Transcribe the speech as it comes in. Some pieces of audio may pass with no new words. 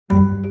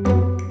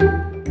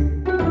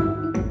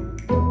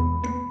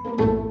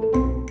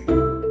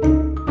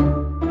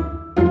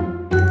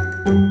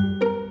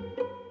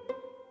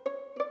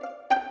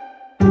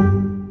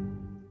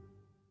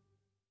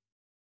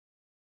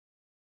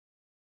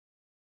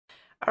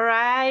All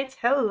right,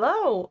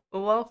 hello,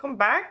 welcome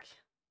back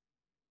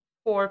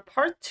for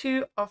part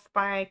two of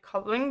my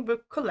coloring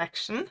book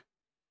collection.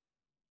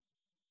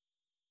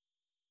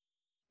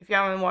 If you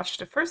haven't watched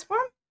the first one,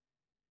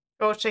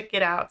 go check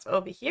it out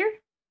over here.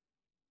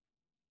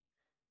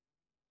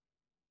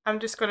 I'm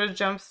just gonna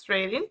jump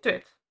straight into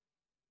it.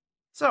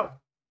 So,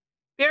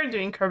 we are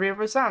doing Kirby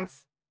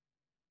Resonance.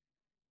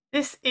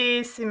 This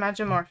is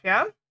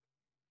Imagimorphia.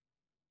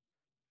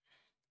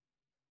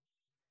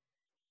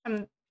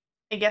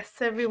 I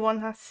guess everyone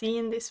has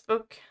seen this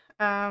book.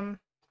 I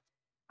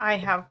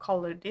have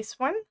colored this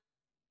one.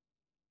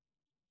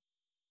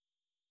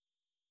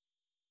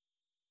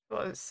 It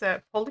was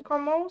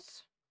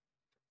Polychromos.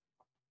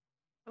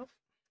 Oh,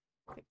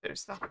 I think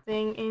there's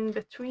nothing in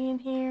between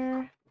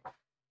here.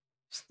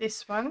 It's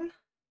this one.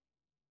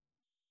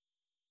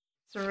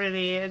 So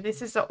really,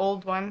 this is the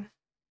old one.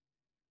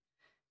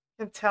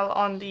 You can tell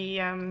on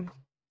the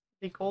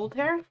gold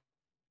hair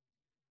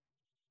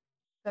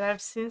that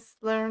I've since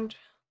learned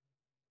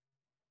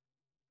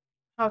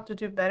how to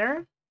do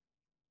better.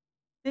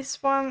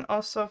 This one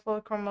also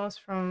Polychromos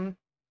from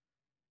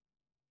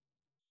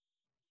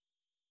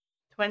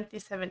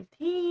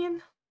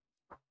 2017.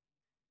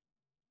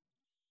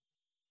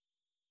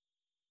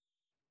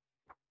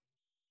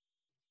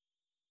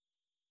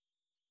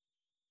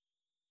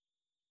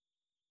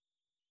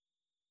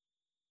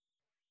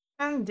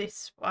 And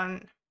this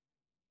one.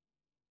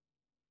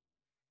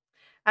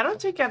 I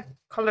don't think I've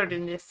colored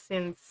in this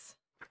since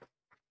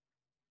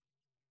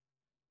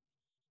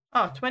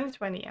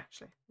 2020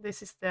 actually.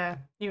 This is the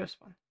newest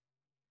one.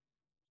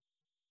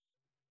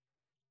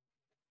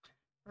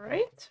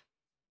 Right?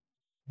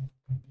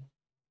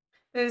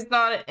 There's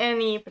not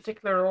any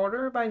particular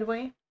order, by the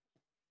way.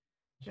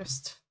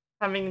 Just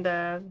having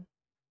the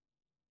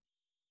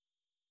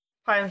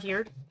file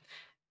here.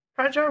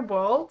 Fragile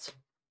World.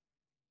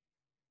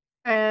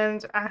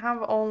 And I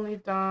have only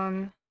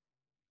done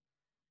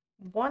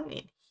one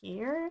in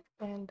here,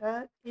 and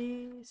that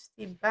is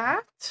the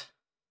bat.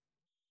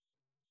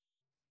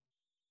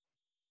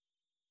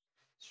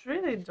 It's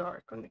really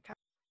dark on the camera.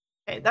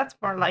 Okay, that's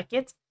more like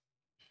it.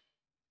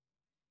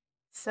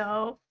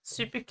 So,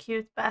 super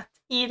cute bat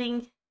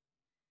eating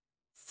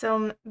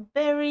some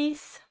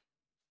berries.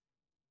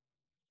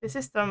 This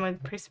is done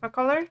with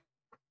Prismacolor.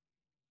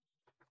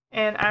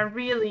 And I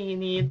really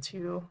need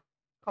to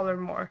color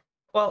more.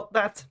 Well,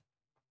 that's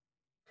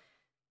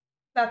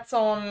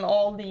on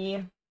all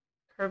the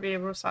Kirby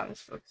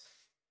Rosanes books.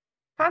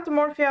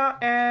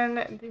 Phantomorphia,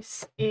 and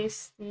this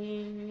is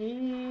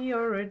the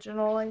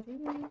original, I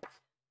think.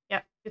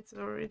 Yeah, it's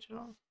the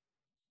original.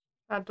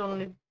 I've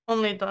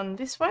only done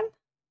this one.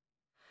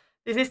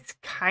 This is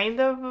kind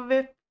of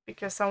it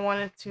because I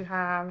wanted to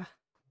have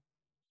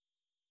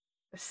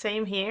the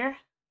same here.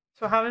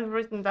 So I haven't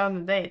written down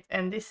the date,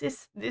 and this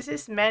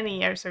is many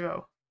years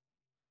ago.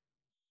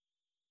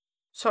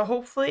 So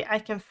hopefully I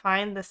can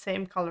find the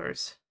same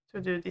colors to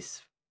do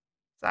this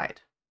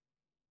side.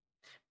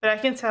 But I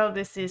can tell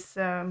this is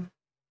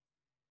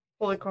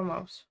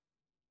Polychromos.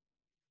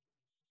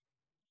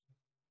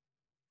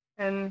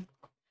 And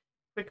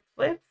quick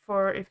flip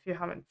for if you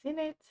haven't seen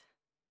it.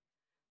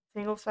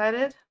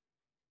 Single-sided.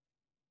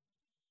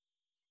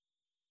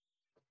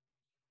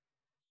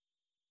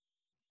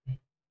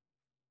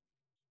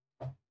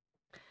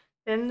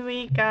 Then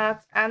we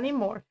got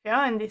Animorphia,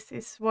 and this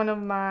is one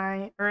of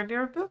my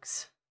earlier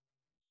books.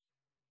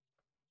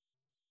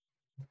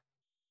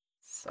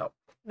 So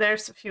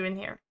there's a few in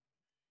here.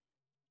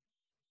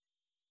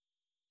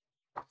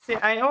 See,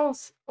 I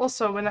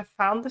also when I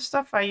found the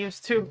stuff, I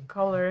used to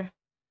color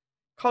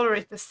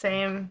it the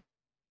same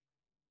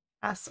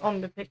as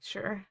on the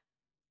picture.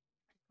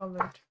 I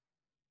colored.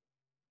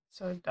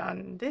 So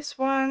done this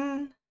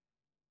one.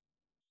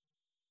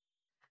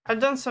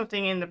 I've done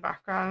something in the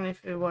background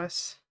if it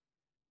was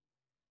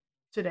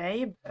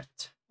today,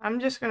 but I'm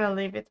just gonna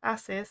leave it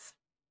as is.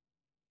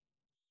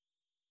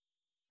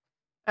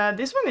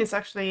 This one is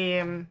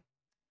actually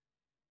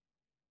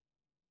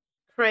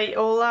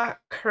Crayola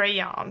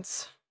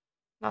crayons.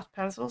 Not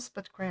pencils,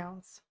 but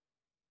crayons.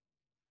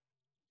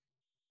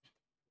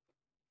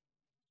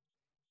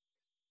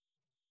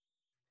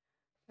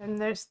 And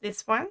there's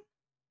this one.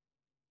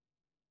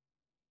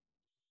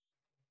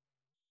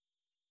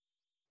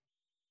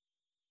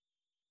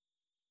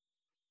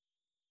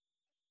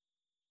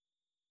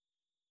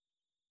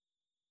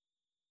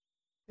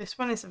 This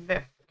one is a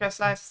bit because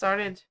I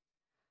started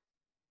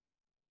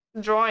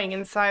drawing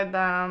inside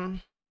the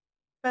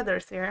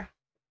feathers here.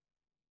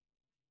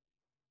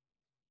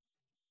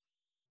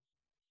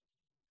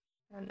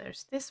 And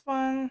there's this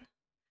one.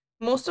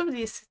 Most of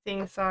these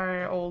things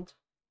are old.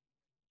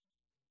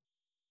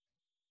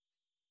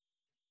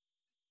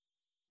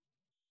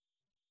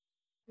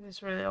 It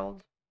is really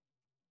old.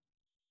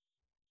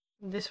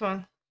 This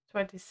one,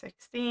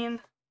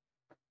 2016.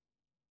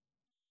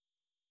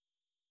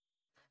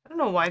 I don't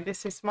know why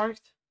this is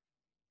marked.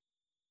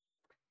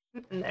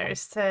 And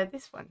there's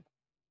this one.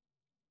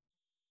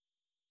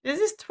 This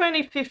is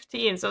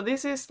 2015, so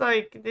this is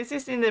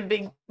in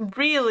the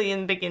really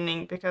in the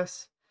beginning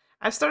because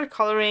I started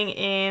coloring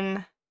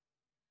in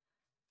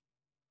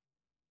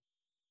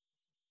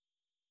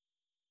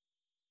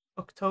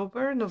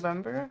October,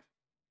 November,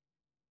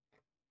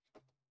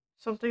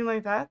 something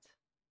like that,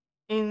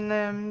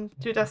 in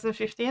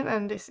 2015,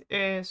 and this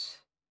is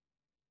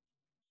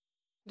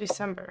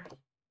December.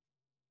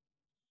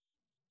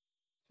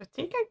 I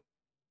think I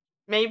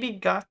maybe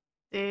got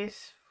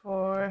this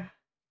for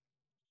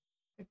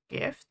a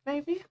gift,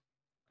 maybe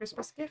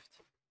Christmas gift.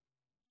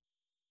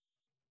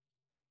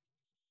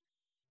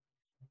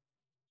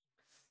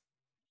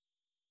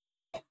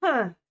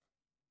 Huh.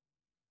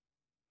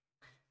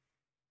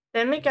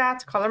 Then we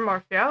got Color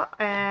Morphia,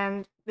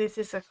 and this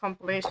is a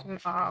compilation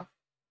of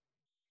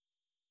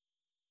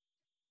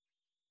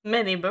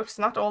many books,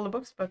 not all the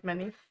books, but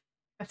many.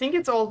 I think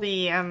it's all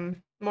the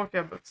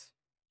Morphia books.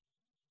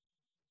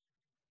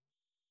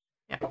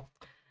 Yeah.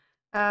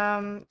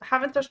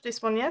 Haven't touched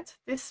this one yet.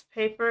 This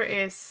paper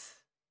is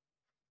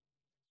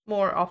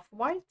more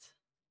off-white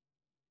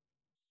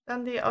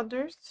than the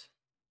others,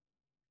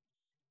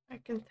 I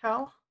can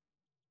tell.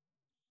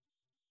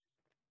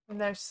 And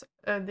there's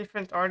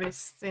different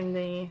artists in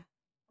the,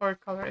 or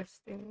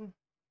colorists in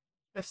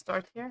the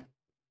start here.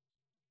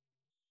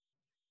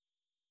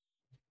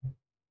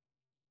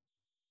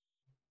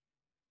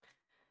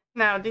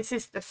 Now this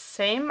is the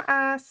same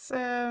as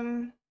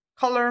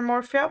Color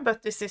Morphia,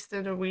 but this is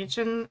the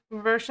Norwegian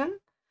version,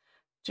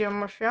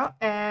 Geomorphia,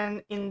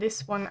 and in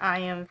this one I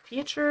am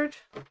featured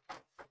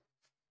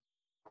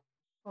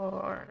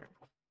for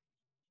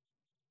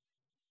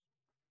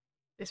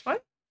this one,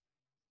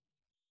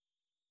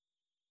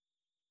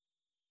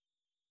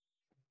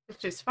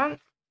 which is fun,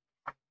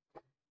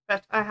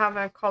 but I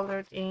haven't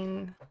colored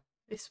in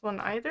this one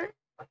either.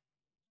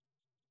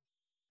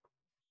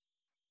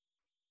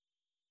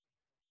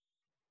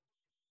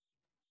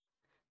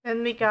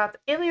 Then we got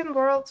Alien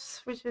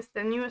Worlds, which is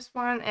the newest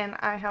one, and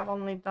I have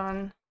only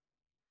done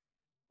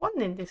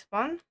one in this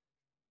one.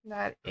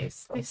 That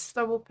is this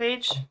double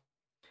page.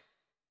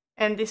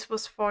 And this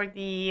was for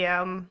the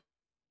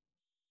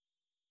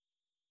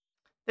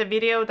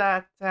video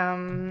that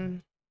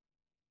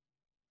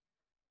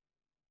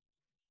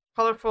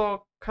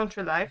Colorful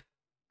Country Life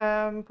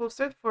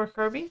posted for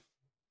Kirby.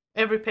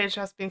 Every page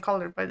has been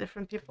colored by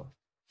different people.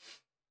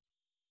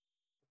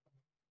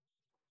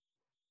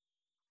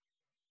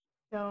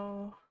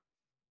 So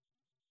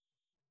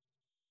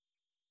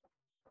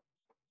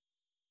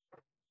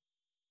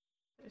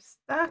there's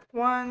that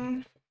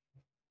one.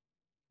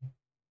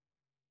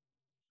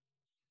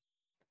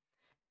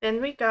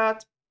 Then we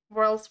got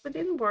Worlds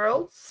Within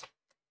Worlds.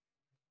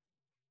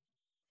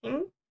 I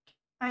think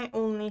I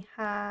only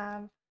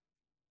have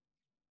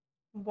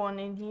one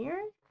in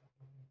here.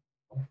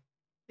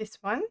 This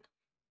one.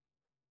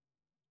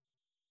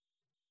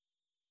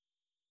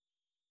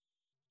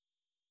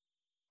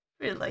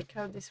 Really like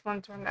how this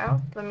one turned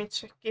out. Let me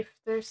check if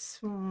there's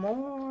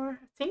more.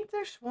 I think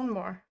there's one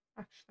more,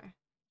 actually.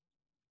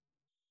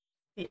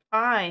 The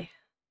eye.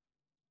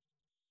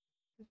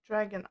 The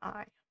dragon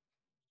eye.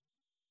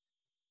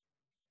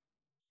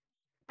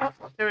 Oh,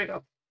 there we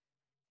go.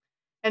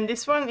 And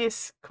this one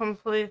is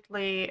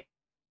completely,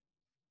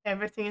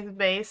 everything is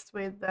based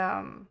with,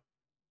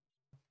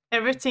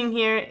 everything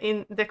here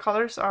in the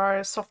colors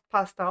are soft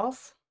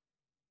pastels.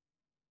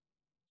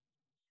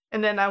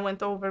 And then I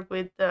went over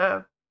with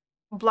the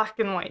black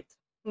and white,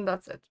 and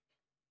that's it.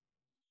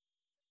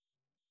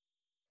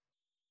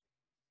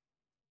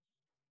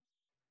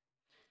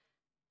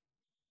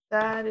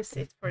 That is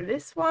it for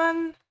this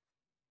one.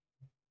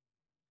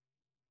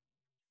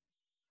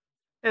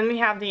 Then we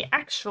have the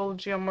actual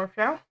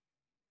Geomorphia.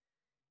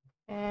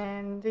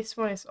 And this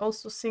one is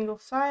also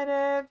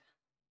single-sided.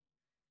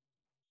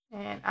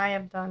 And I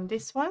have done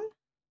this one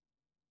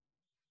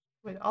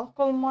with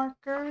alcohol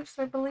markers,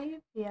 I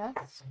believe.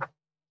 Yes.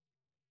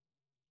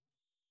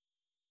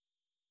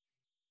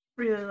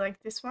 Really like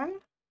this one.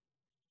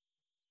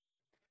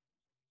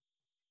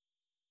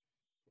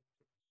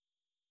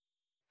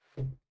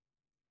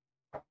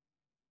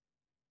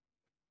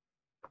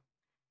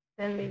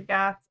 Then we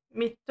got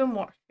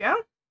Mythomorphia.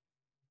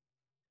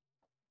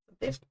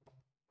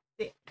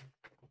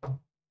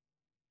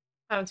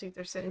 I don't think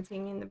there's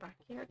anything in the back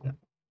here. No.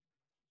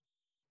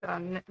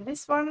 Done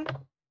this one.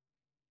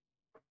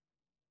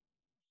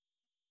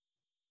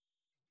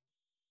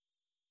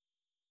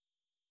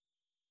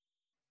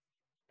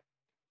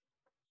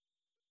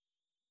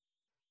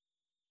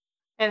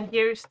 And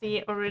here's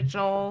the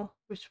original,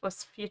 which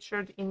was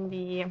featured in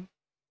the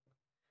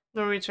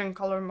Norwegian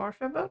Color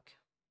Morphia book.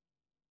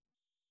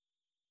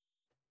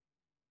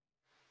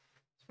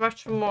 It's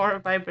much more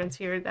vibrant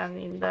here than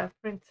in the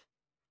print.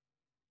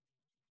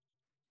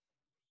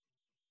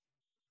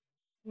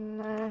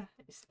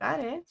 Is that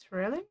it,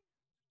 really?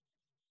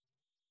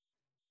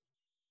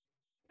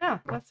 Yeah,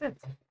 that's it.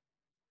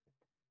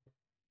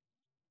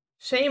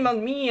 Shame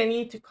on me, I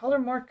need to color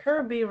more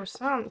Kirby or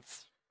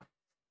Sans.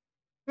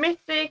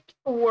 Mythic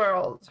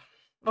World.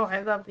 Oh,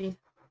 I love the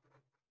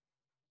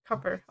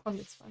cover on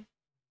this one.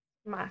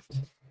 Matte.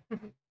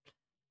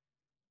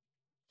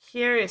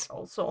 Here is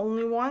also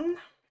only one.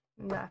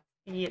 That's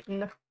the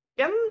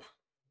Nøkken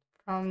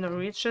from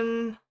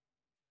Norwegian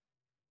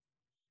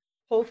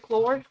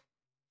folklore.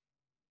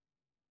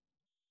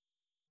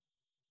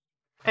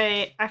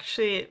 I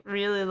actually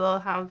really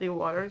love how the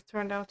water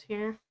turned out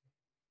here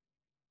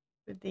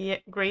with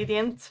the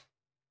gradient.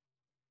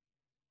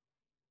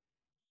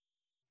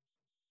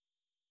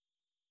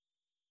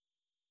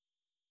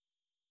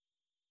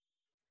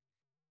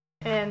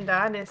 And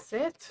that is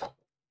it.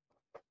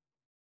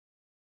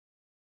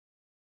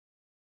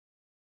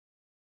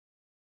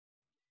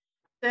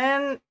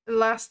 Then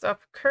last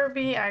up,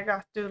 Kirby, I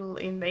got Doodle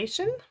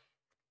Invasion.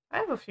 I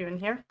have a few in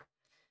here.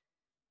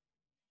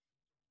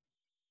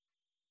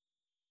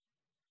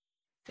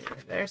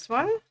 There's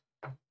one.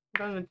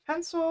 Done with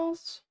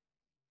pencils.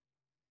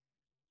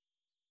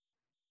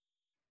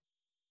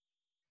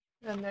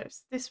 Then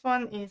there's this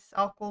one is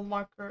alcohol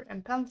marker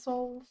and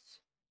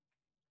pencils.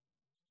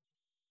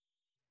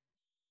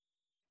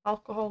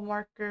 Alcohol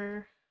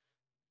marker.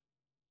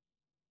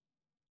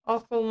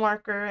 Alcohol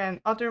marker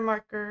and other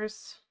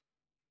markers.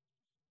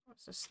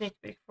 It's a sneak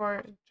peek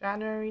for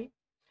January.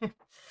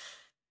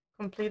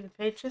 Completed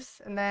pages.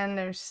 And then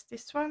there's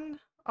this one.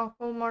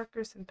 Alcohol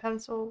markers and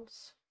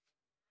pencils.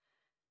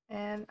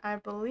 And I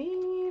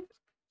believe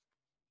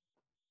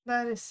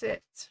that is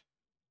it.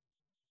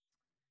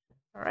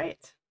 All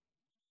right.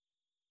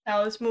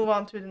 Now let's move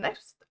on to the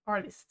next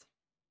artist.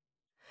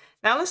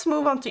 Now let's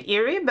move on to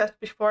Eerie, but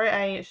before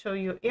I show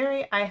you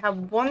Eerie, I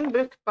have one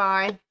book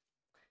by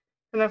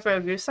Kenneth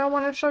Ragusa I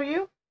want to show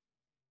you.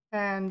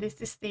 And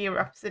this is the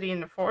Rhapsody in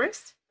the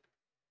Forest.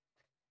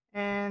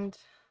 And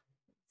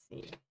let's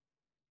see.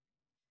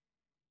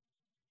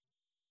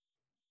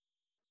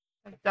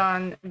 I've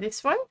done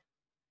this one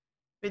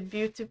with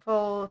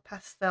beautiful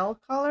pastel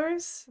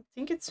colors. I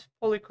think it's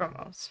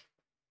polychromos.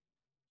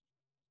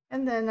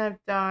 And then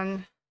I've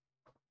done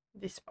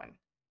this one.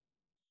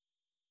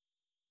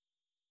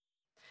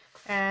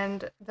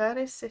 And that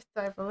is it,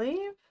 I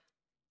believe.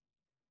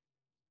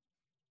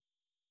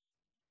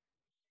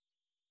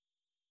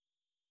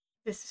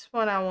 This is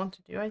what I want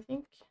to do, I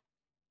think.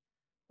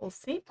 We'll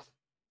see.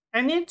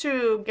 I need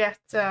to get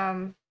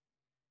her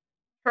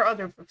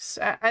other books.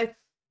 I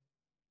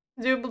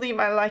do believe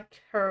I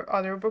like her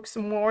other books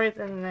more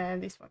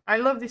than this one. I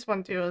love this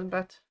one too,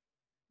 but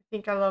I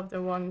think I love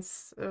the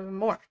ones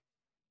more.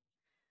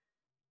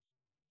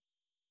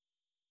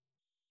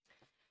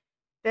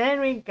 Then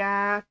we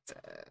got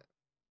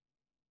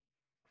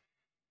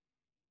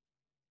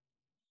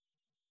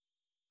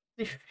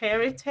the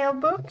Fairy Tale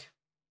book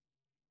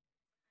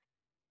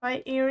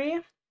by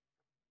Eerie.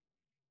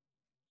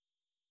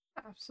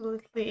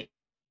 Absolutely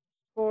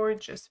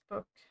gorgeous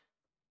book.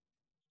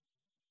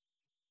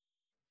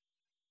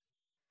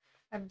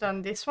 I've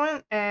done this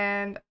one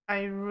and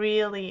I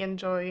really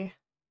enjoy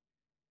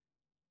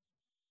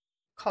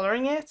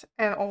coloring it,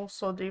 and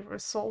also the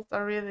result. I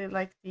really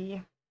like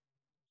the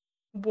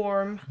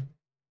warm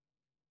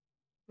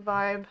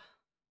vibe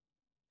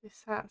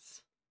this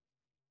has.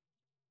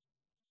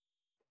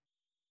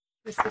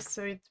 This is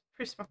with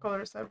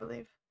Prismacolors, I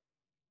believe.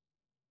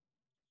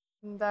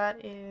 And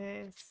that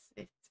is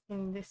it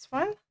in this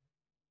one.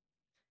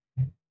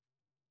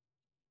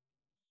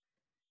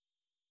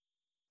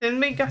 Then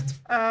we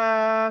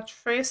got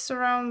Trace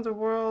Around the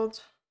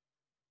World.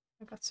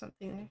 I got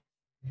something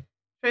there.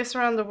 Trace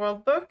Around the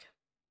World book.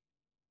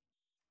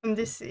 And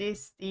this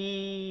is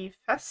the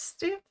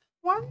festive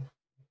one,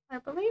 I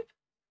believe.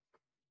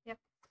 Yep.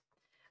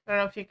 I don't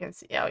know if you can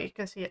see. Yeah, you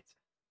can see it.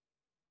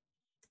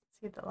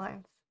 See the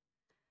lines.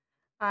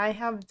 I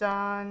have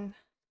done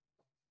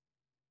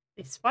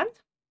this one.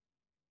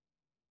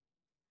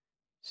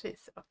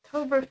 She's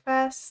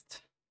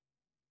Oktoberfest.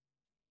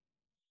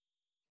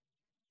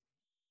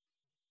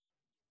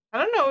 I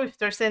don't know if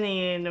there's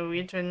any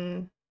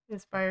Norwegian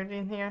inspired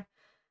in here.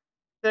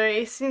 There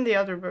is in the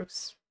other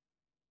books.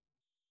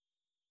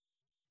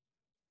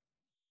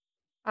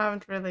 I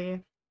haven't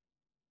really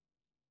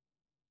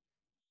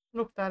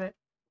looked at it.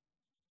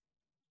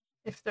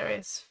 If there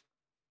is.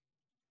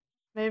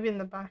 Maybe in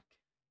the back.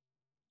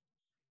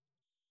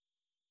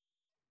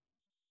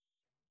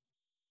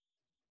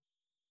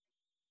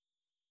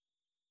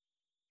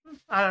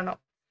 I don't know.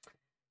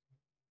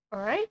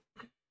 Alright.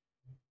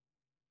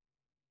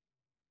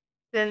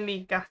 Then we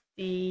got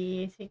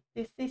the, I think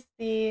this is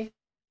the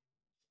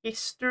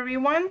history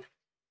one.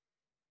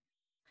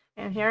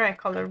 And here I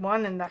colored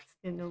one, and that's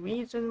the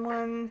Norwegian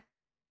one.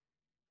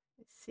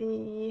 Let's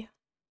see.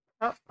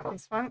 Oh,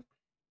 this one.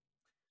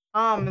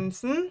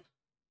 Amundsen,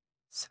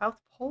 South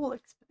Pole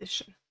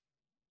Expedition.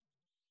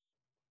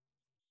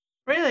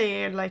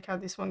 Really like how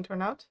this one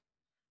turned out.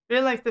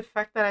 Really like the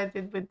fact that I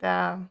did with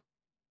the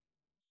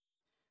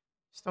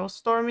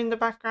snowstorm in the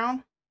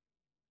background.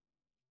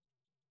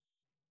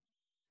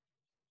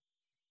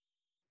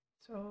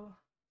 So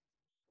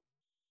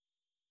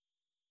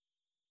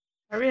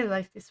I really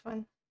like this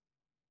one.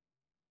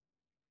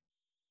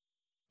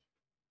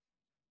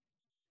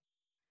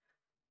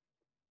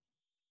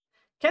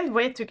 Can't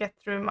wait to get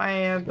through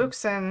my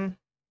books and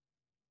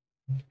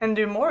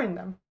do more in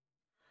them.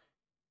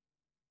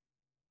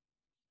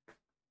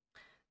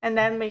 And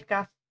then we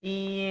got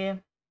the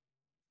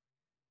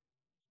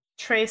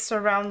Trace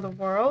Around the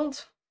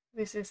World.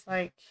 This is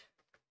like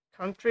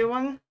country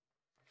one.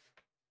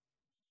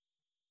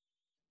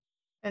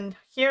 And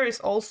here is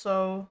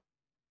also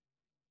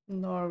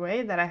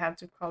Norway that I had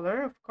to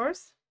color, of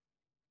course,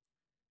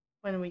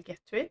 when we get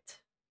to it.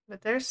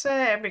 But there's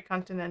every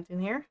continent in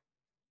here.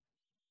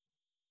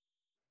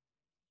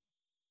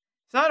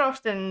 It's not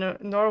often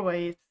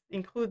Norway is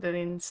included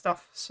in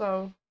stuff,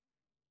 so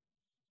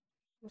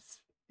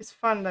it's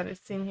fun that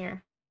it's in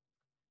here.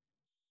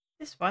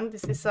 This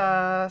is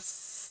a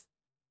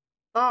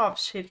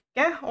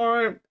stavkirke,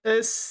 or a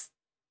stav.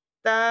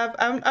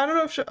 I don't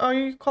know if are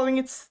you calling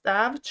it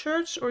stav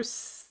church or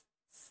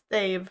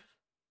stave,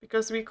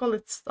 because we call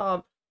it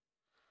stav.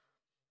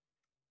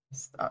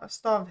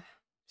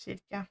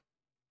 Stavkirke.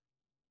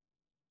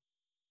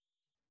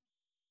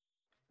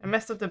 I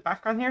messed up the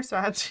background here, so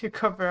I had to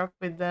cover up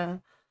with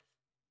the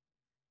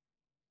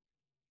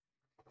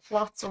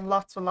lots of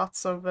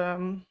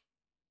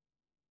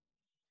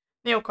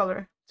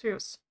Neocolor to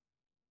use.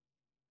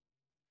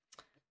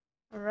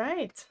 All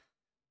right,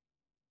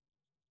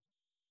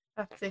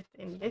 that's it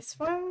in this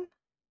one.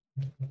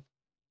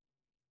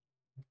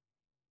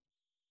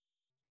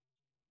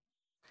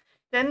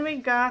 Then we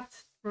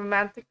got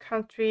Romantic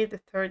Country, the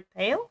Third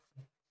Tale.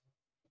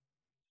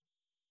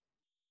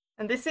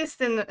 And this is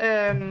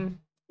the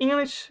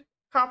English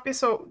copy,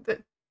 so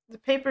the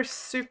paper's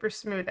super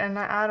smooth, and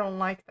I don't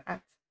like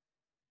that.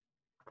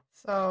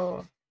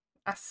 So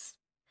that's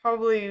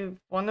probably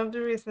one of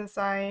the reasons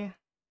I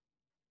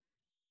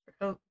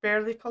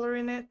barely color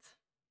in it.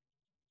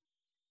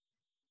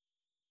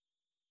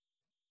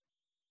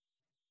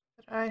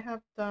 But I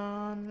have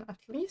done at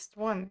least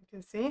one, you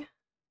can see.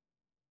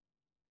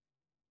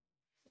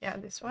 Yeah,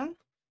 this one.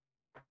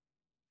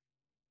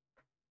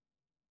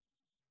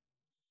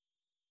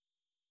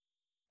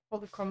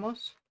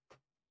 Polychromos.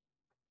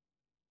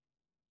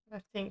 I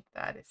think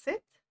that is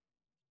it.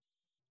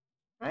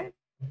 Right?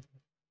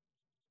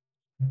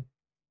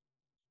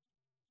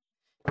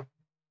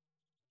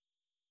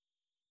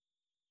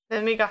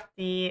 Then we got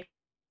the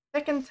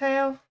second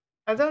tail.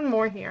 I've done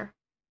more here.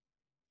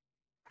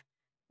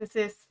 This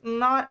is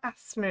not as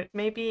smooth,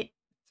 maybe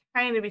a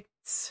tiny bit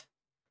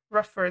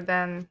rougher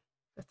than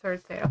the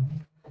third tail.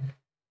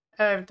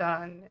 I've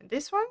done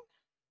this one.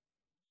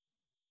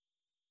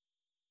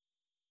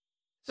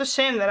 It's a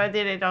shame that I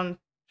did it on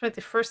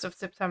 21st of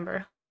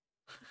September.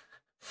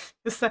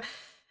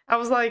 I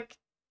was like,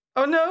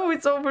 oh no,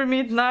 it's over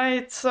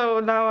midnight, so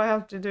now I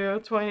have to do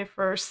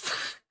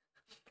 21st.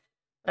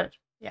 But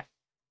yeah,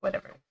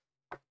 whatever.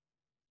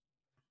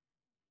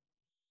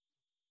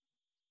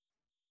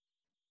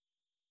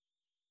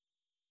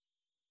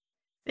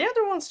 The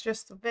other one's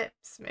just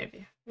Vips,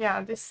 maybe.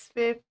 Yeah, this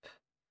Vip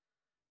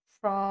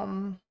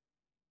from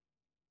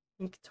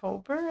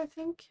Inktober, I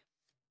think.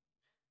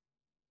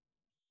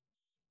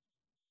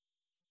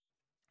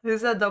 This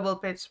is a double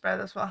page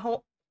spread as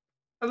well.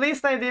 At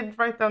least I did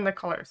write down the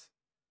colors.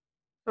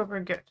 So we're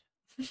good.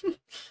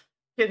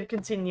 Can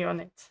continue on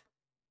it.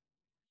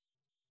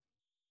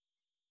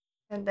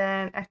 And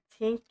then I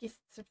think it's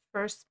the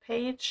first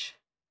page,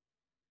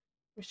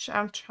 which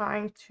I'm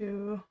trying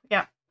to,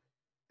 yeah.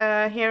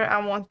 Here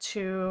I want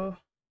to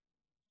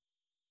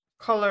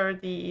color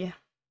the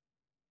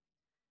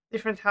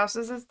different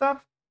houses and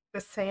stuff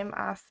the same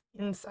as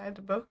inside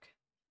the book.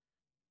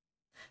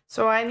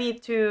 So I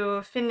need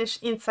to finish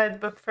inside the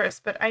book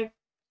first, but I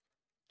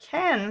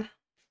can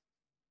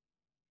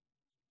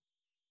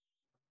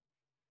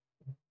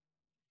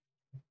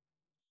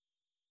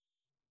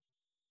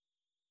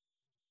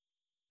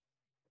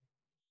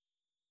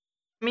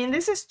I mean,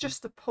 this is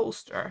just a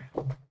poster,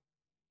 but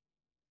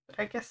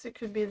I guess it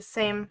could be the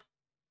same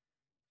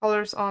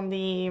colors on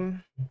the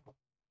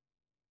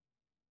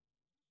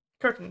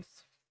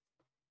curtains.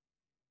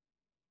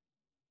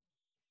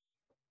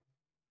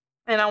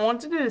 And I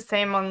want to do the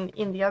same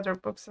in the other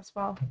books as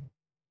well.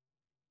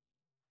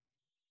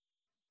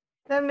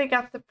 Then we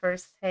got the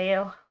first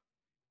tale.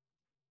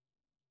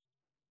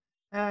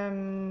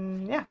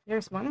 Yeah,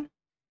 here's one.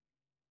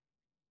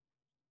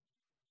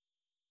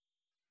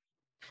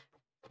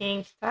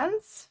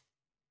 Inkpens.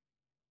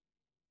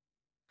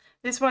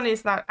 This one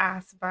is not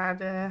as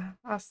bad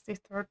as the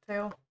third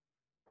tale.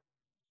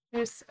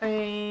 Here's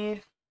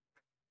a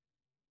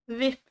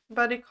Vip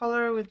body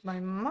color with my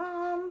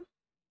mom.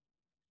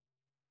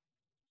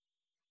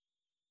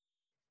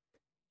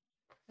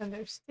 And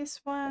there's this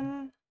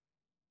one.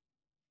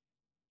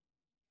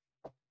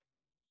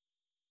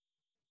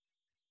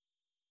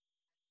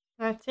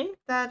 I think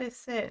that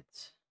is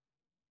it.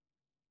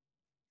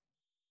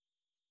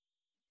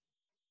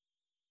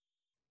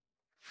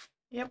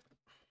 Yep.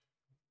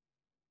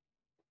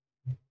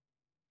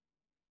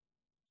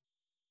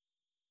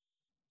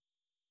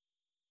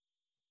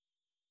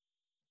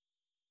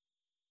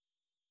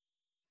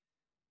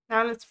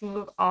 Now let's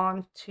move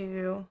on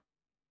to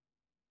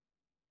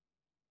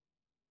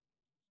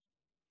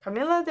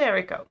Camilla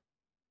D'Errico.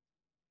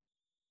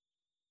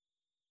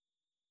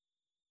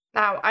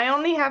 Now, I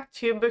only have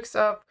 2 books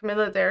of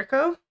Camilla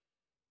D'Errico,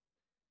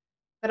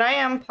 But I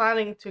am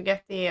planning to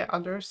get the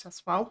others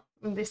as well.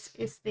 And this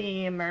is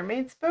the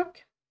Mermaids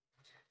book.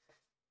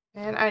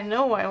 And I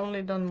know I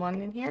only done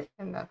one in here,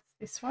 and that's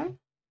this one.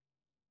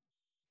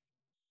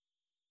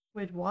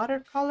 With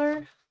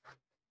watercolor.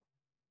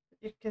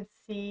 You can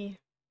see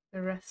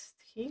the rest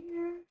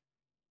here.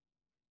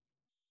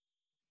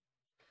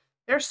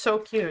 They're so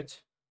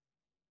cute.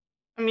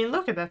 I mean,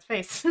 look at that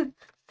face.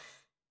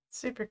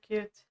 Super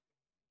cute.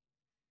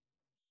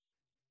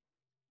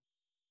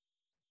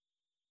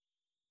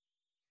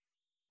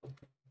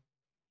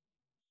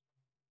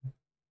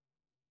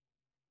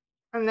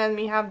 And then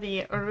we have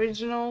the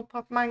original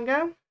pop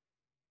manga.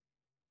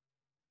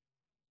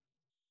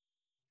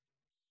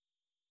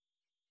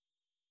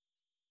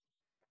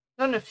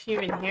 Done a few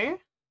in here.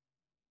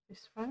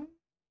 This one.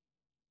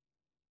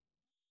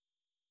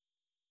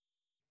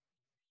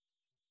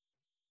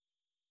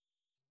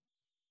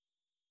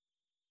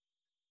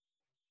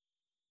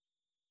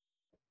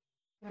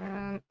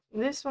 And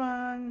this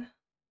one.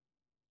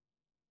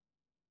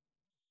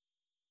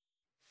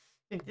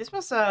 I think this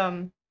was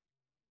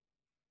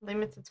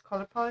limited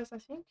color palette, I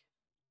think.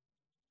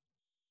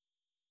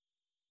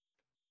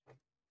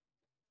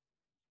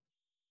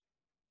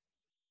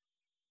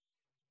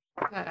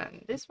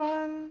 And this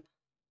one.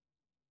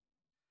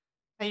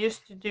 I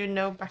used to do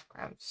no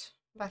backgrounds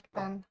back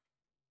then.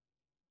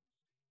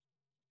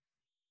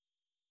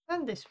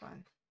 And this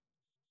one.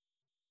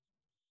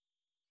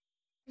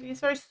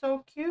 These are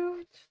so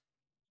cute.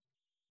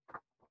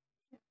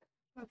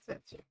 That's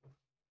it.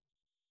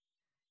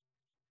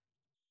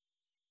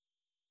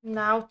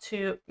 Now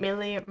to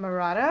Millie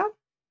Murata.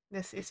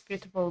 This is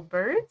Beautiful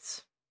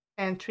Birds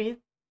and Three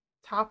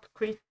Top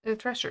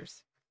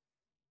Treasures.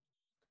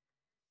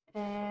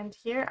 And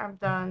here I've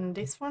done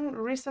this one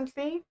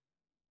recently.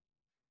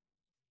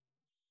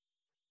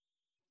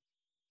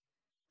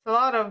 There's a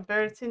lot of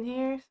birds in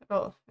here.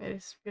 Well, it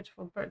is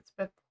beautiful birds,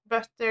 but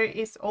there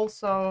is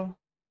also,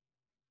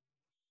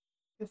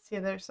 you can see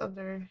there's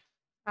other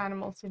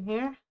animals in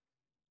here.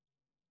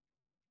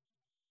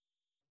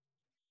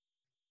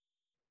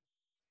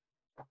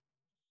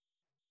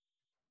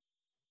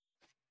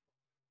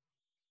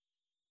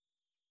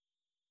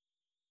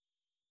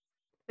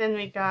 Then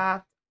we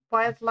got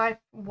Wildlife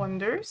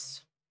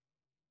Wonders.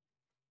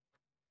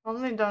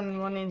 Only done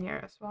one in here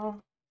as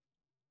well.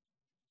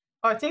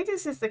 Oh, I think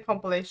this is the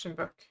compilation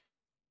book.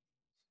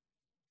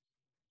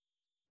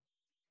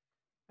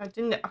 I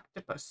did the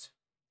octopus,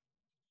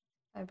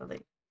 I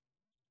believe.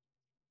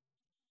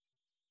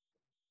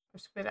 Or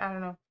squid, I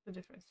don't know the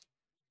difference.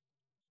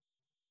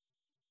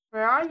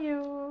 Where are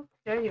you?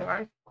 There you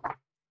are.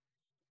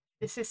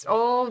 This is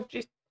all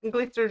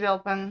glitter gel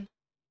pen.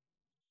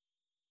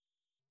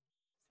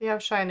 See how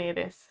shiny it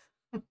is.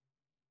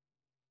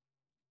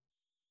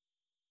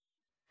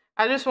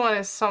 I just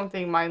wanted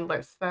something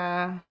mindless.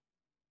 Didn't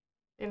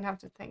have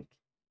to think.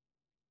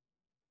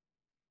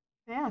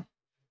 Yeah.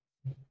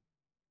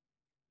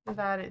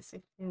 That is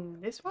it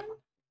in this one.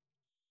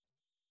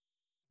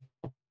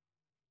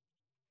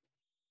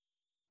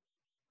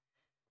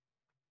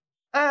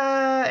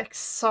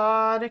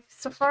 Exotic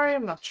Safari,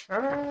 I'm not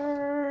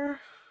sure.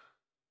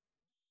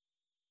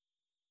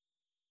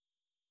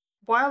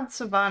 Wild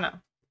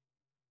Savannah.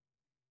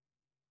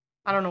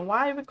 I don't know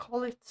why we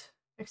call it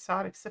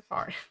Exotic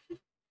Safari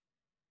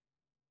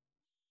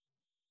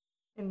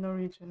in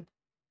Norwegian.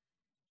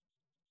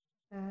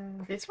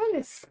 This one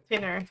is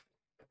thinner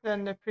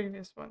than the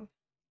previous one,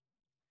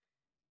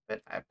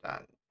 but I've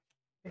done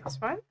this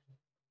one.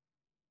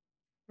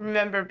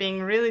 Remember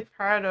being really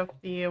proud of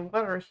the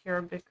weather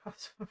here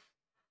because of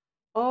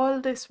all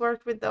this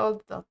work with the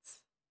old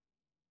dots.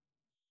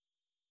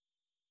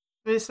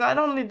 It's not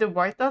only the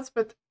white dots,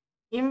 but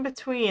in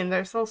between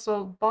there's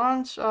also a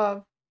bunch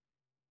of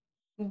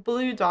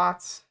blue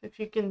dots, if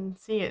you can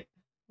see it.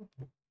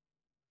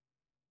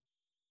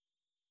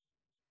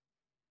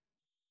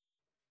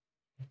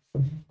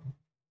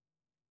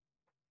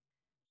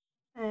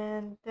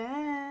 And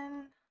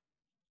then,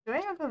 do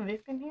I have a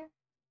whip in here?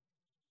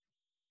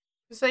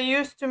 Because I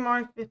used to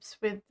mark whips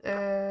with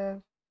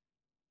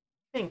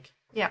pink.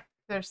 Yeah,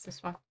 there's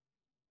this one.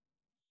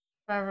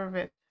 Forever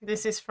whip.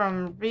 This is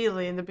from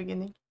really in the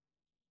beginning.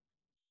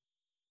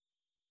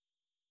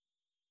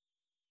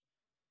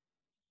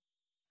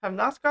 Have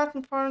not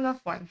gotten far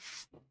enough one.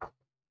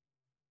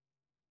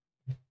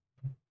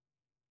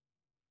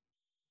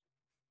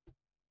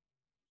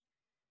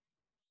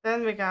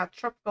 Then we got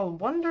Tropical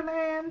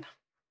Wonderland.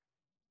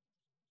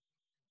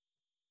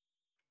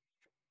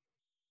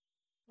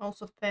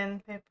 Also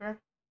thin paper.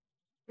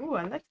 Ooh,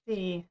 I like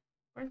the...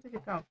 Where did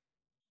it go?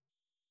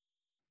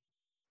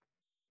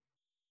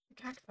 The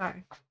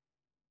cacti.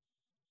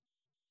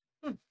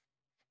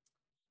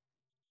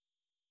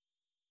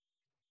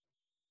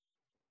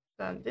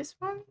 Then this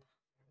one.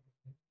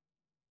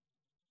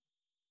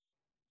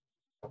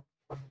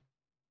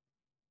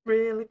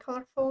 Really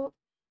colorful.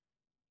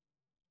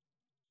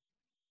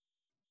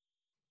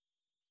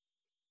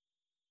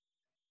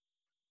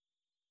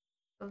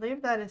 I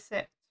believe that is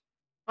it.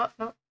 Oh,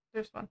 no,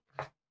 there's one.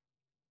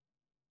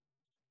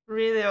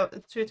 really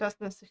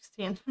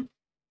 2016.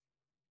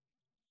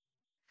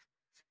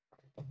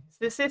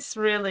 This is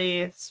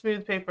really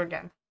smooth paper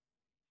again.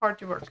 Hard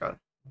to work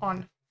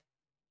on.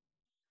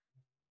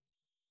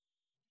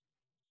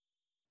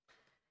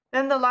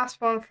 Then the last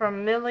one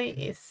from Millie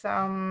is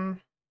I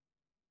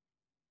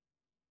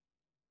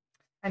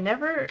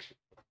never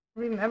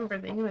remember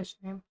the English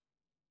name.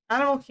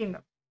 Animal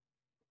Kingdom.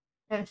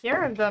 And here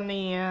I've done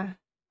the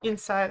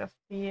inside of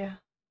the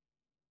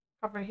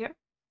cover here.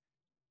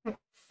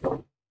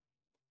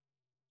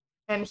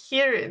 And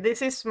here,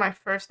 this is my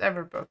first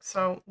ever book,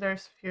 so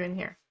there's a few in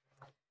here.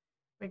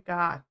 We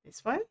got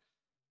this one.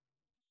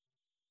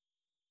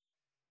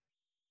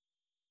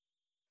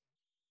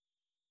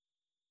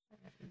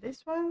 And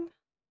this one.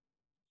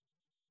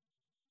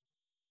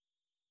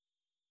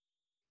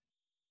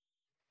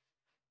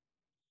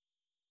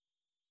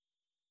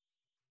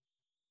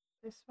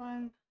 This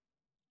one.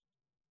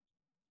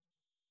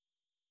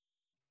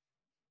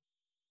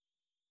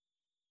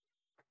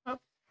 Oh.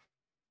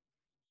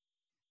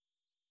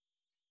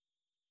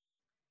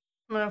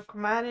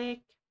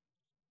 Monochromatic.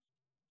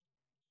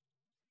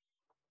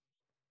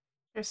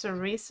 There's a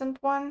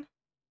recent one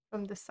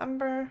from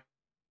December.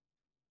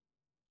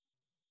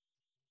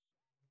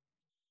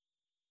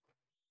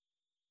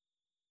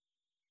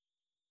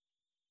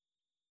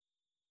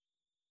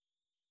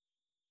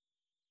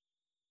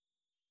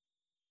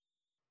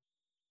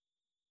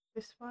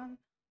 This one.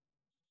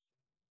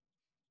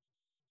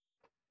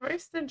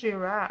 Where's the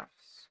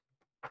giraffes?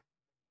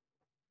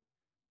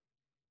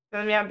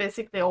 Then we have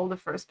basically all the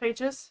first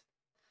pages.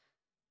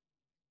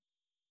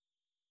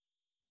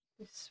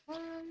 This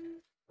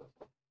one.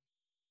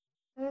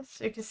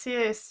 This, you can see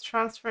it's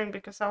transferring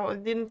because I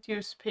didn't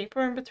use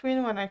paper in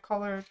between when I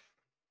colored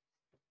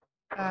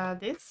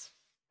this.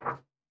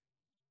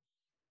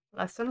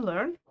 Lesson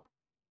learned.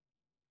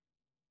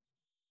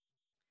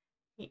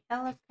 The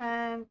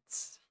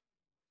elephants.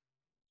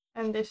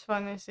 And this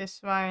one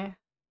is my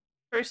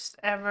first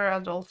ever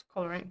adult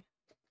coloring.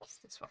 It's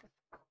this one.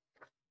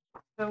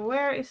 So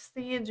where is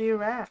the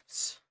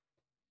giraffes?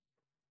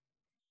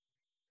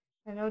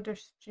 I know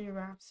there's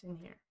giraffes in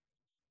here.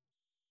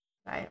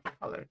 I have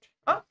colored.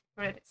 Oh,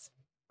 there it is.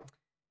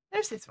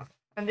 There's this one.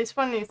 And this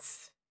one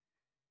is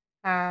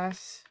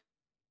has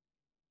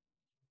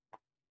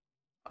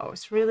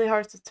it's really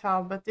hard to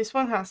tell, but this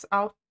one has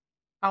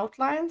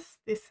outlines,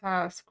 this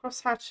has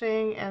cross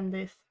hatching, and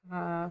this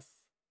has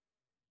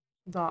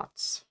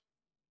dots.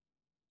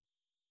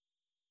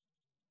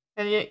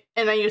 And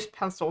I use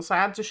pencil, so I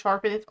had to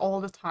sharpen it all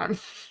the time.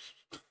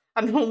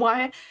 I don't know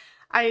why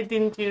I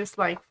didn't use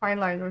like fine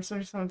liners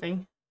or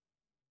something.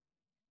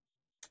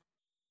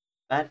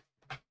 But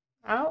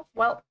oh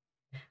well,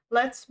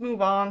 let's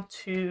move on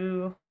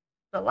to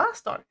the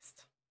last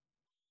artist.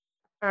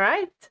 All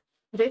right,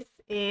 this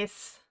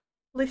is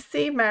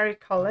Lizzie Mary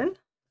Cullen,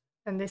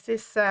 and this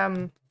is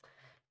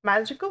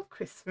Magical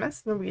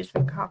Christmas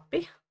Norwegian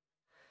copy.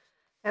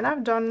 And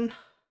I've done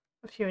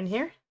a few in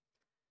here.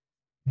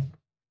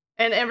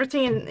 And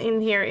everything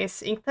in here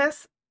is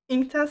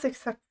Inktense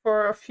except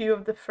for a few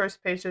of the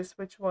first pages,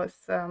 which was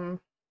the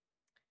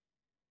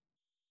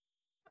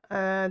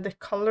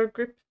color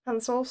grip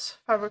pencils,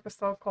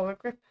 Faber-Castell color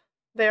grip.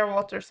 They are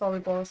water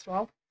soluble as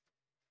well.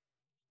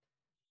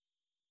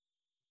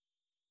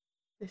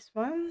 This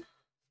one.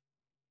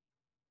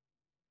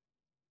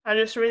 I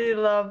just really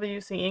love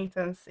using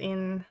Inktense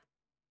in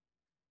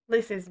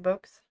Lizzie's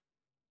books.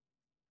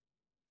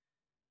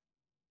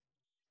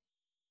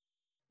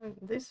 And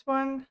this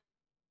one.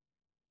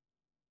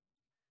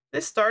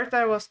 This start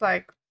I was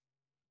like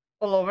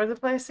all over the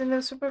place in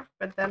the book,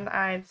 but then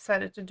I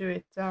decided to do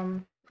it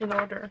in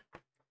order.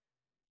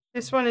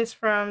 This one is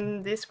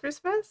from this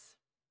Christmas.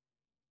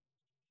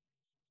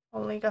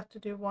 Only got to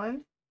do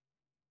one.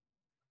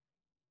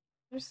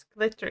 There's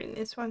glitter in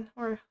this one,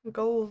 or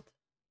gold.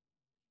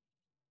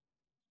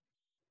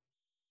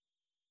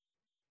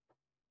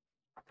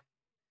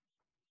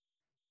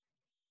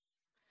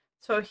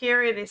 So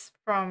here it is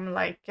from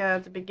like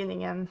the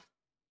beginning and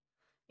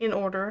in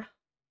order.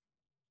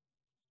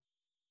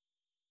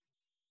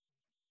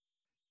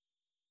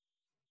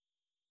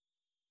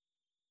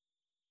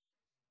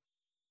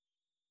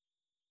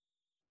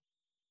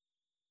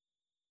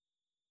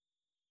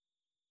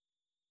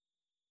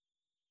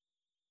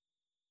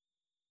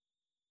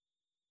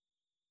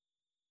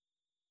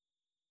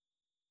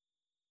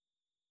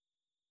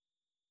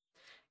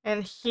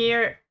 And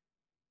here,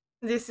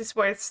 this is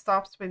where it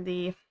stops with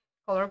the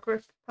color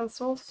grip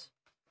pencils.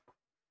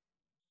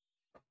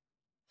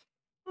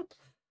 Oh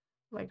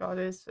my god,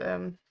 it's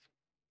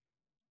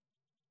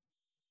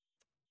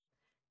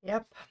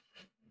yep.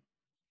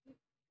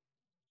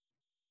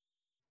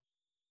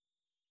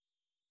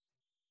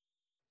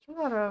 A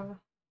lot of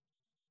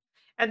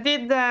I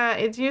did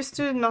it used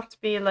to not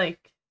be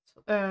like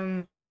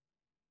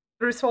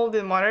resolved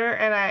in water,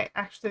 and I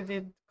actually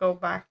did go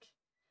back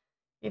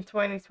in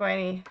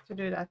 2020 to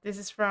do that. This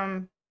is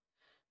from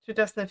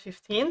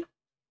 2015.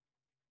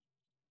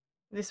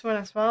 This one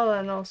as well,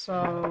 and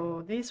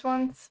also these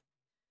ones,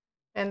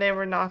 and they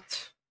were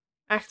not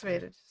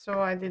activated. So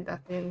I did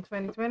that in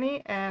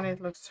 2020 and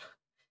it looks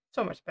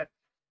so much better.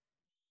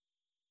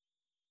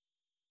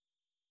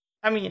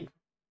 I mean,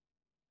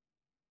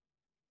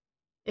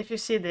 if you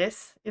see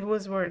this, it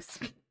was worse.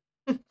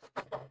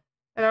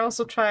 And I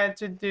also tried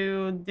to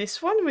do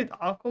this one with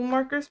alcohol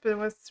markers, but it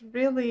was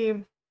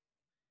really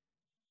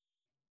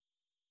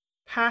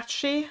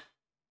patchy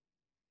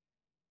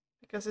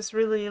because it's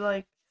really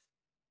like,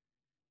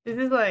 this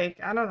is like,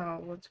 I don't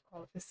know what to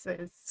call it.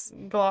 It's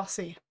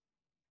glossy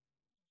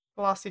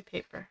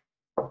paper.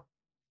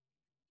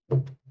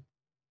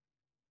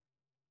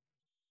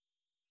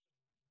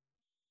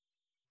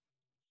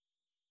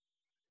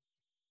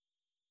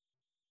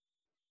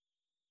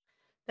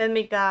 Then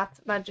we got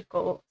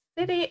Magical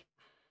City,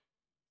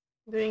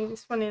 doing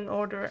this one in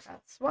order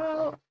as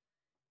well,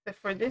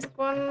 except for this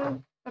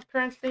one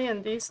apparently,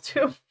 and these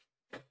two.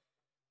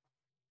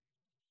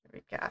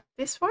 We got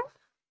this one.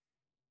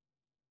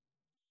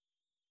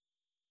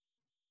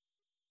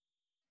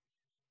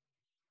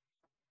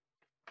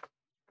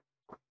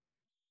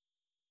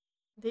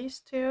 These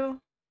two.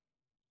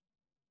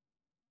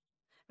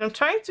 And I'm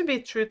trying to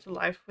be true to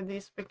life with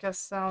these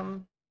because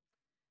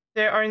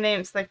there are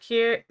names like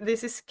here.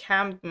 This is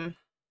Camden,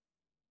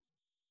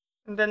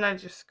 and then I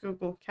just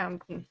Google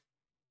Camden.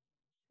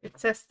 It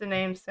says the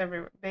names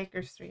everywhere.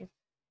 Baker Street.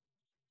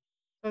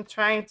 So I'm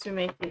trying to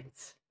make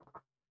it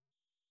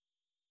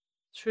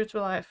true to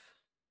life.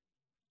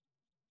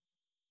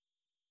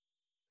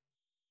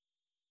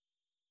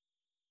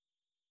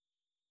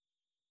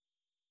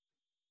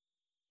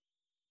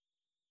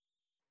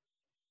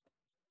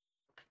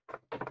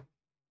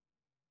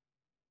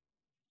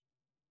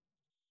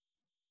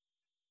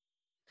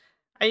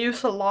 I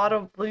use a lot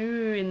of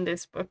blue in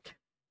this book.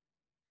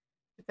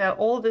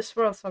 All the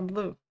swirls are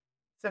blue,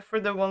 except for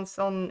the ones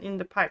in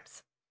the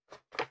pipes.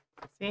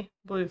 See,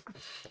 blue,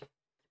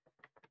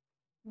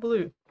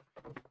 blue,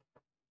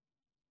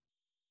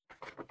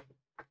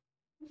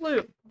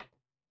 blue,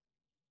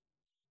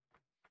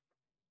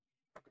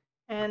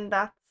 and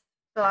that's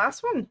the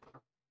last one.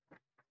 I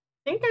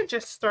think I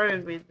just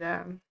started with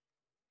the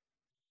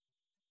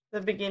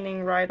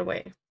beginning right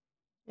away.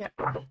 Yeah.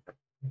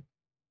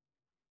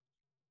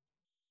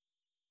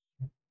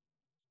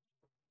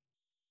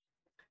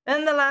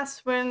 Then the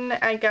last one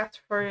I got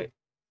for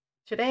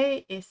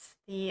today is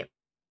the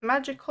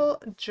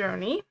Magical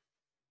Journey. I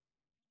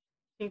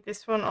think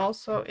this one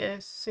also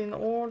is in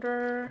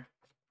order.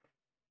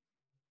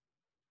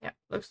 Yeah,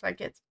 looks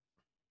like it.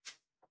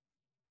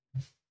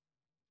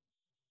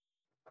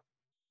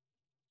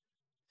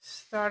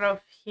 Start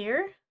off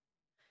here.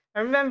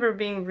 I remember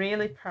being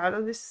really proud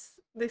of this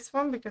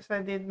one because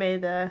I did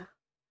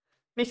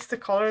mix the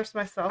colors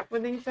myself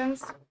with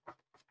Inktense.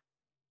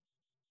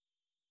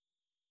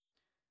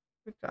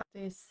 We got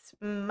this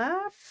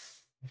map.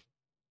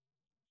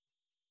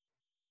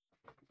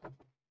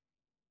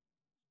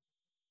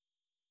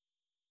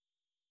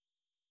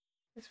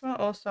 This one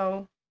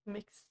also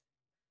mixed.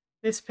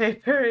 This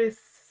paper is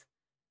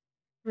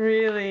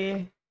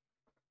really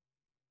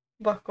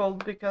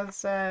buckled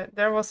because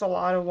there was a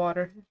lot of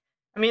water.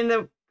 I mean,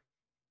 the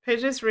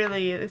page is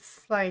really,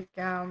 it's like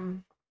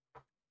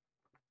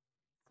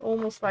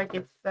almost like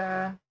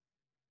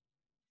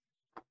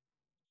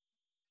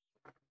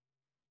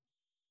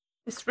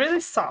it's really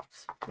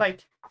soft.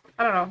 Like,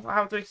 I don't know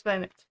how to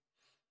explain it.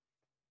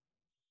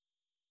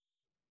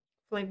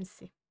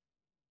 Flimsy.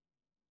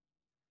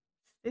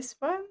 This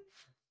one,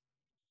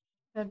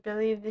 I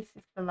believe this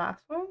is the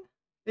last one.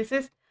 This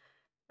is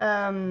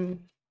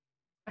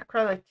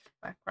acrylic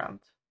background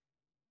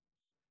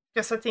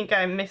because I think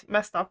I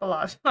messed up a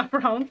lot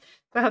around,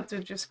 so I had to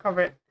just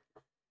cover it.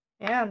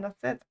 Yeah, and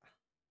that's it.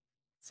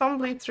 Some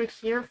bleed through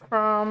here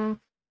from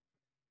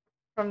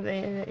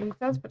the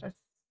Inktense, but that's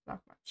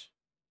not much.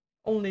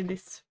 Only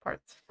this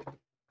part.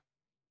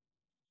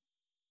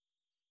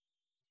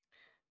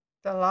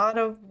 A lot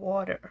of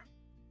water.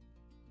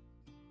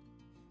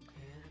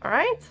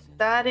 Alright,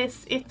 that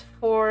is it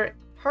for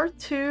part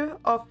 2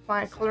 of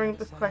my coloring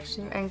book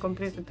collection and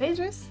completed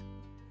pages.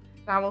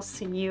 I will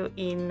see you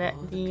in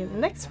the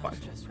next one,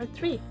 part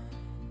 3.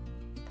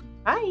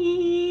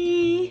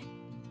 Bye!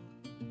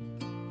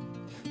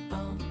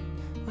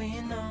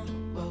 We know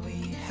what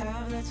we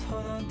have, let's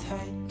hold on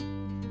tight.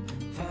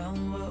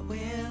 Found what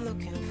we're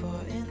looking for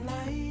in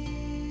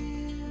life.